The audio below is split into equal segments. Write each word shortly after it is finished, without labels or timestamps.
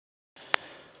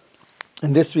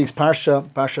In this week's Parshas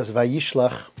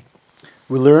Vayishlach,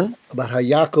 we learn about how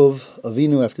Yaakov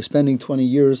Avinu, after spending 20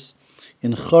 years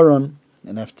in Haran,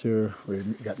 and after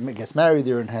he gets married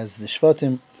there and has the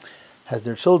Shvatim, has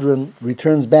their children,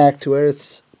 returns back to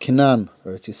Eretz Canaan,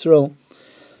 Eretz Yisrael,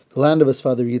 the land of his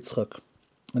father Yitzchak.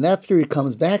 And after he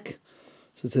comes back,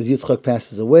 so it says Yitzchak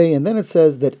passes away, and then it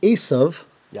says that Esav,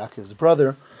 Yaakov's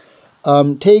brother,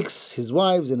 takes his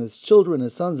wives and his children,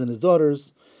 his sons and his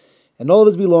daughters, and all of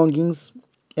his belongings,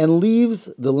 and leaves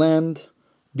the land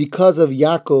because of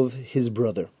Yaakov, his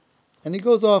brother. And he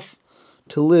goes off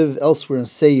to live elsewhere in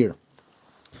Seir.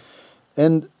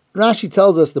 And Rashi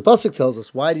tells us, the Pasuk tells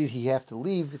us, why did he have to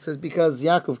leave? It says because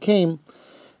Yaakov came,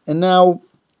 and now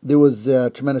there was a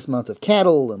tremendous amount of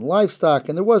cattle and livestock,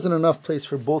 and there wasn't enough place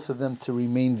for both of them to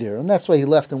remain there. And that's why he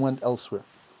left and went elsewhere.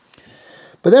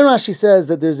 But then Rashi says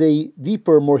that there's a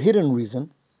deeper, more hidden reason,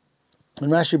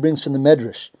 and Rashi brings from the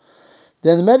Medrash.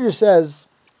 Then the Medrash says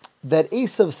that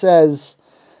Esav says,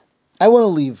 I want to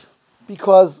leave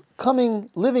because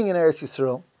living in Eretz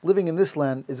Yisrael, living in this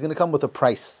land, is going to come with a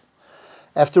price.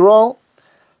 After all,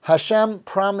 Hashem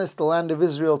promised the land of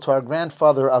Israel to our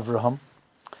grandfather Avraham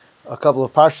a couple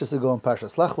of parshas ago in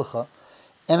Parshas Lech Lecha,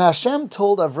 and Hashem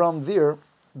told Avraham there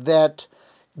that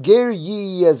Ger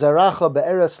yi zaracha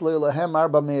be'eretz lo yelahem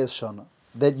arba me'ez shana,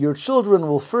 that your children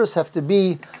will first have to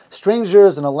be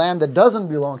strangers in a land that doesn't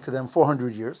belong to them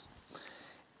 400 years,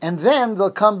 and then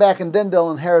they'll come back and then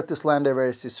they'll inherit this land of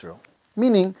Eretz Yisrael.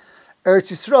 Meaning,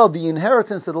 Eretz Yisrael, the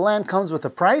inheritance of the land, comes with a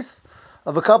price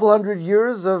of a couple hundred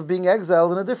years of being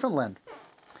exiled in a different land.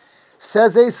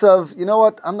 Says Esav, you know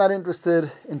what, I'm not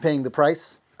interested in paying the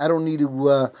price. I don't need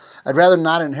to, I'd rather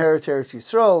not inherit Eretz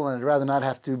Yisrael, and I'd rather not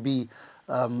have to be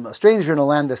a stranger in a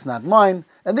land that's not mine,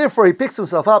 and therefore he picks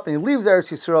himself up and he leaves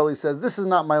Eretz Yisrael. He says, this is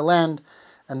not my land,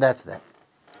 and that's that.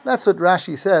 That's what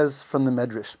Rashi says from the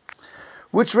Medrash,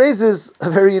 which raises a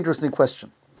very interesting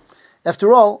question.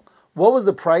 After all, what was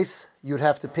the price you'd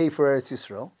have to pay for Eretz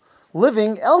Yisrael?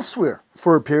 Living elsewhere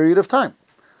for a period of time.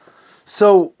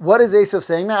 So what is Esav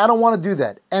saying? Now, I don't want to do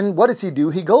that. And what does he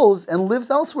do? He goes and lives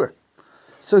elsewhere.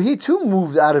 So he too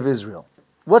moved out of Israel.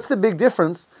 What's the big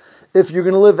difference if you're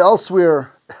going to live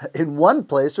elsewhere in one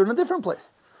place or in a different place?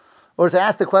 Or to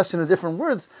ask the question in different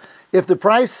words, if the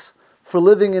price for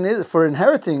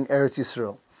inheriting Eretz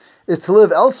Yisrael is to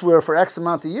live elsewhere for X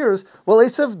amount of years, well,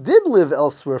 Esav did live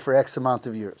elsewhere for X amount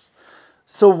of years.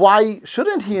 So why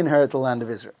shouldn't he inherit the land of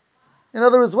Israel? In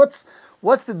other words,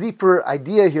 what's the deeper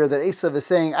idea here that Esav is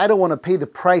saying, I don't want to pay the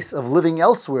price of living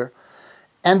elsewhere,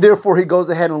 and therefore he goes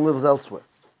ahead and lives elsewhere?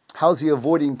 How's he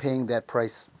avoiding paying that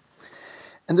price?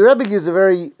 And the Rebbe gives a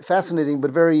very fascinating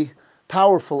but very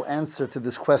powerful answer to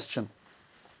this question.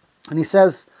 And he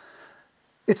says,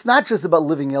 it's not just about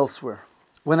living elsewhere.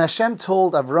 When Hashem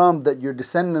told Avram that your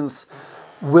descendants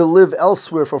will live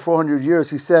elsewhere for 400 years,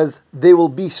 he says they will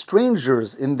be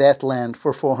strangers in that land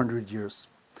for 400 years.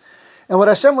 And what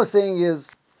Hashem was saying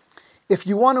is, if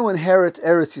you want to inherit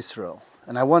Eretz Yisrael,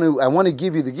 and I want to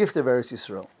give you the gift of Eretz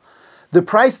Yisrael, the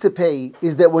price to pay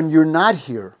is that when you're not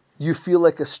here, you feel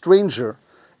like a stranger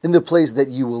in the place that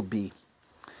you will be.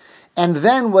 And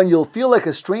then when you'll feel like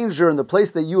a stranger in the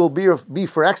place that you will be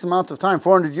for X amount of time,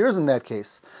 400 years in that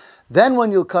case, then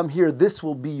when you'll come here, this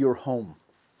will be your home.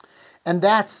 And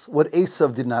that's what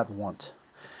Esav did not want.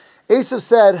 Esav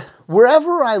said,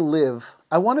 wherever I live,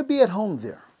 I want to be at home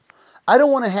there. I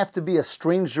don't want to have to be a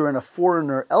stranger and a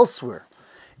foreigner elsewhere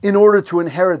in order to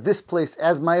inherit this place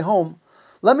as my home.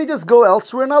 Let me just go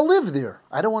elsewhere and I'll live there.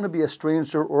 I don't want to be a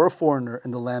stranger or a foreigner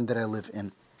in the land that I live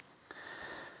in.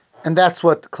 And that's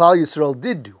what Klal Yisrael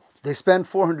did do. They spent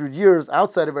 400 years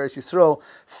outside of Eretz Yisrael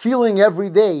feeling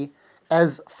every day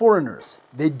as foreigners.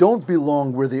 They don't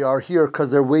belong where they are here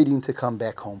because they're waiting to come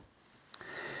back home.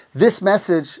 This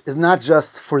message is not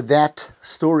just for that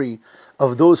story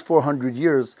of those 400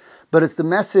 years, but it's the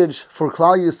message for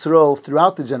Klal Yisrael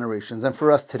throughout the generations and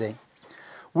for us today.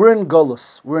 We're in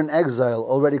Golus, we're in exile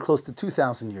already close to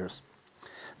 2,000 years.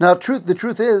 Now, the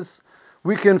truth is,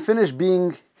 we can finish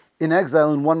being in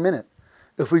exile in 1 minute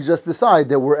if we just decide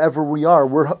that wherever we are,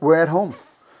 we're at home.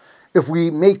 If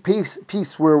we make peace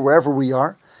wherever we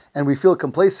are, and we feel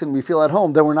complacent, we feel at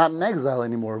home, then we're not in exile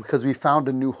anymore because we found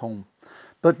a new home.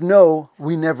 But no,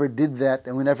 we never did that,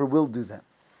 and we never will do that.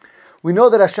 We know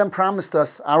that Hashem promised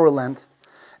us our land,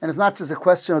 and it's not just a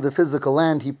question of the physical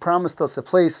land. He promised us a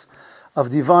place of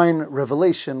divine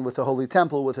revelation with the Holy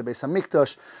Temple, with the Beis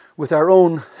HaMikdash, with our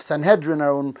own Sanhedrin,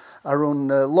 our own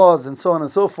laws, and so on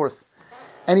and so forth.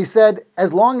 And he said,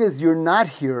 as long as you're not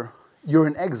here, you're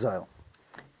in exile.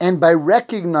 And by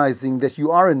recognizing that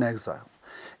you are in exile,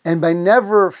 and by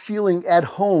never feeling at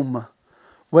home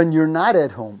when you're not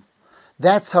at home,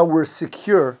 that's how we're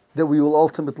secure that we will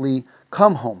ultimately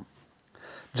come home.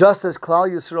 Just as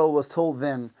Klal Yisrael was told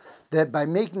then that by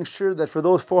making sure that for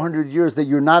those 400 years that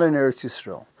you're not in Eretz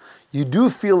Yisrael, you do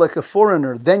feel like a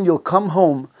foreigner, then you'll come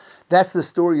home. That's the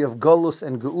story of Golus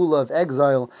and Geula, of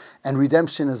exile and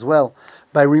redemption as well.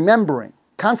 By remembering,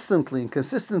 constantly and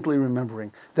consistently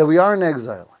remembering, that we are in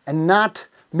exile and not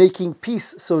making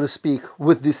peace, so to speak,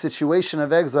 with the situation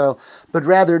of exile, but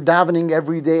rather davening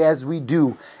every day as we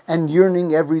do and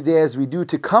yearning every day as we do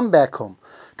to come back home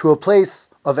to a place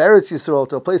of Eretz Yisrael,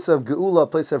 to a place of Geula, a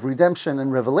place of redemption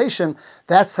and revelation.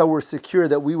 That's how we're secure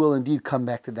that we will indeed come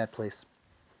back to that place.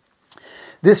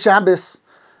 This Shabbos,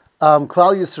 Klal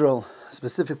Yisrael,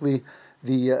 specifically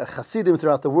the Hasidim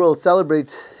throughout the world,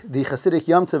 celebrate the Hasidic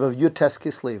Yom Tov of Yud Tes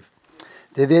Kislev,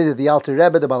 the day that the Alter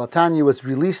Rebbe, the Baal HaTanya, was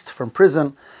released from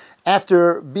prison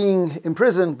after being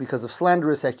imprisoned because of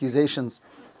slanderous accusations.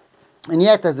 And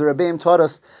yet, as the Rebbeim taught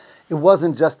us, it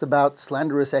wasn't just about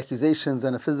slanderous accusations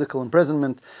and a physical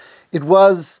imprisonment. It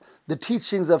was the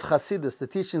teachings of Hasidus, the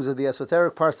teachings of the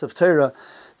esoteric parts of Torah,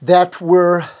 that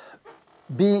were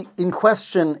be in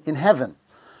question in heaven.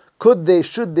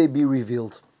 Should they be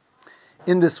revealed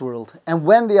in this world? And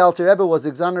when the Alter Rebbe was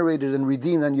exonerated and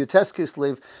redeemed on Yud Tes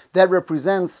Kislev, that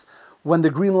represents when the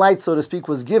green light, so to speak,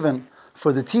 was given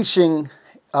for the teachings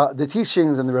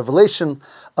and the revelation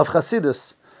of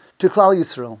Hasidus to Klal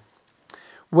Yisrael.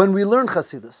 When we learn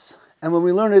Hasidus, and when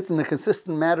we learn it in a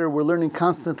consistent manner, we're learning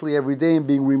constantly every day and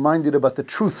being reminded about the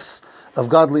truths of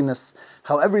godliness,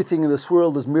 how everything in this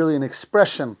world is merely an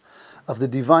expression of the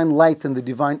divine light and the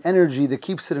divine energy that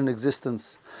keeps it in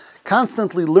existence.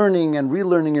 Constantly learning and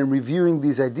relearning and reviewing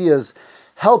these ideas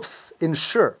helps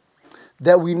ensure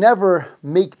that we never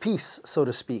make peace, so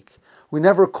to speak. We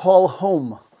never call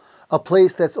home a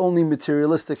place that's only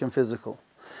materialistic and physical.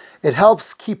 It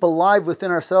helps keep alive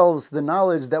within ourselves the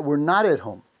knowledge that we're not at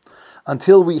home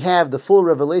until we have the full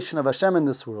revelation of Hashem in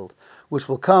this world, which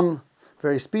will come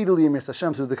very speedily, Mir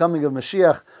Hashem, through the coming of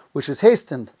Mashiach, which is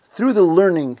hastened through the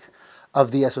learning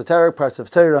of the esoteric parts of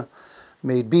Torah.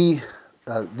 May it be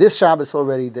this Shabbos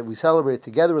already that we celebrate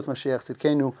together with Mashiach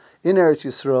Tzidkenu in Eretz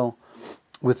Yisrael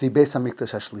with the Beis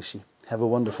HaMikdash HaShlishi. Have a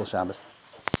wonderful Shabbos.